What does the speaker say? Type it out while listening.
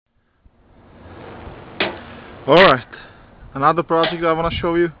Alright, another project I want to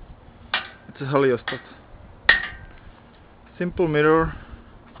show you. It's a Heliostat. Simple mirror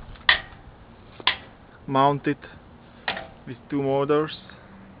mounted with two motors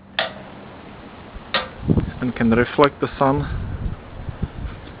and can reflect the sun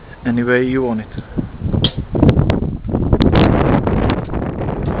any way you want it.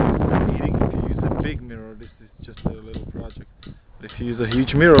 If you use a big mirror, this is just a little project. But if you use a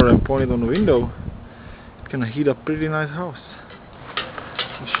huge mirror and point it on the window, can heat up pretty nice house.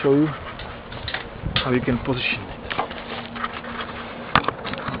 I'll show you how you can position it.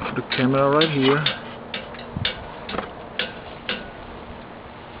 Put the camera right here.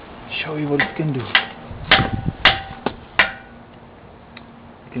 Show you what it can do.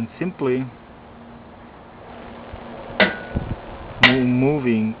 You can simply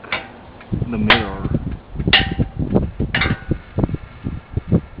moving the mirror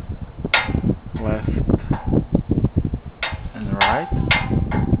left and right.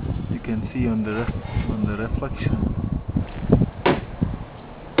 You can see on the reflection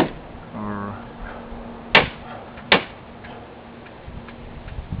or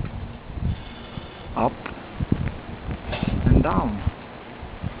up and down.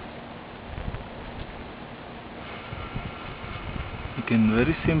 You can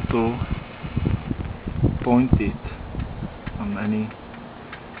very simple point it on any.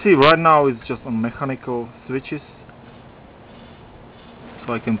 See, right now it's just on mechanical switches,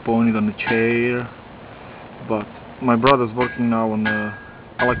 so I can point it on the chair. But my brother's working now on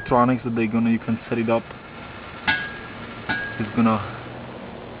electronics that you can set it up.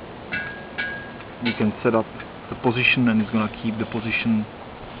 You can set up the position and it's gonna keep the position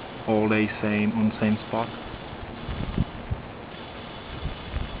all day on the same spot.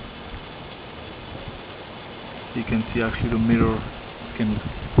 You can see actually the mirror you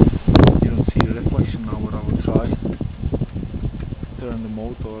don't see the reflection now, but I will try. Turn the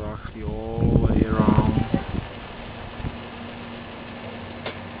motor actually all the way around.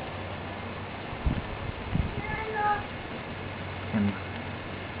 And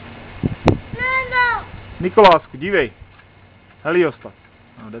Nikolásku, dívej! Heliostat.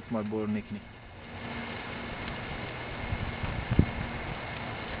 Oh, that's my boy nickname.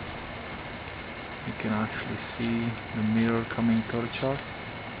 You can actually see the mirror coming towards us.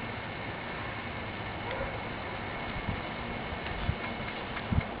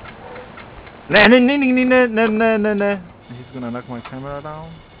 No. He's gonna knock my camera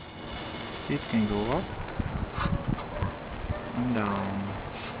down. It can go up and down.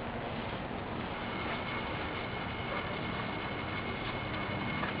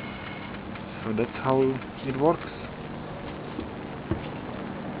 So that's how it works.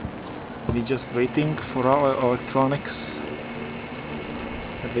 We're just waiting for our electronics.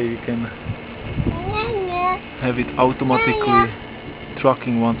 That way we can have it automatically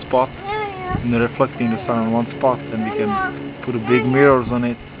tracking one spot and reflecting the sun on one spot, and we can put big mirrors on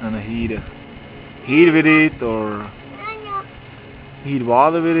it and heat with it, or heat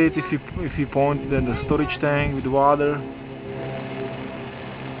water with it if you point it in the storage tank with water.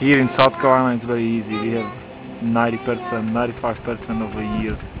 Here in South Carolina it's very easy. We have 95% of the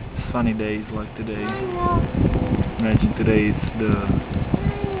year sunny days like today. Imagine today is the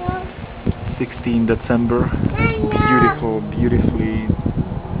 16th December. Beautifully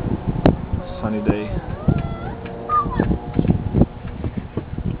sunny day.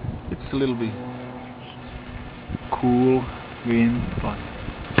 It's a little bit cool wind, but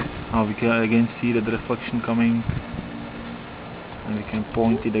now we can again see the reflection coming, and we can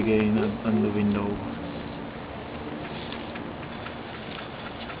point it again on the window.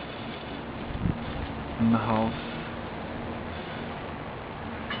 In the house.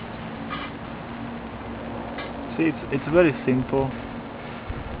 See, it's very simple.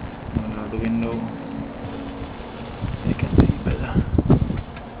 The window, you can see better.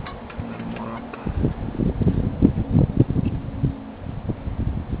 A little more up.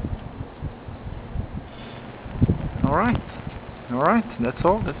 Alright, that's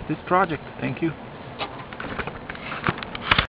all. That's this project. Thank you.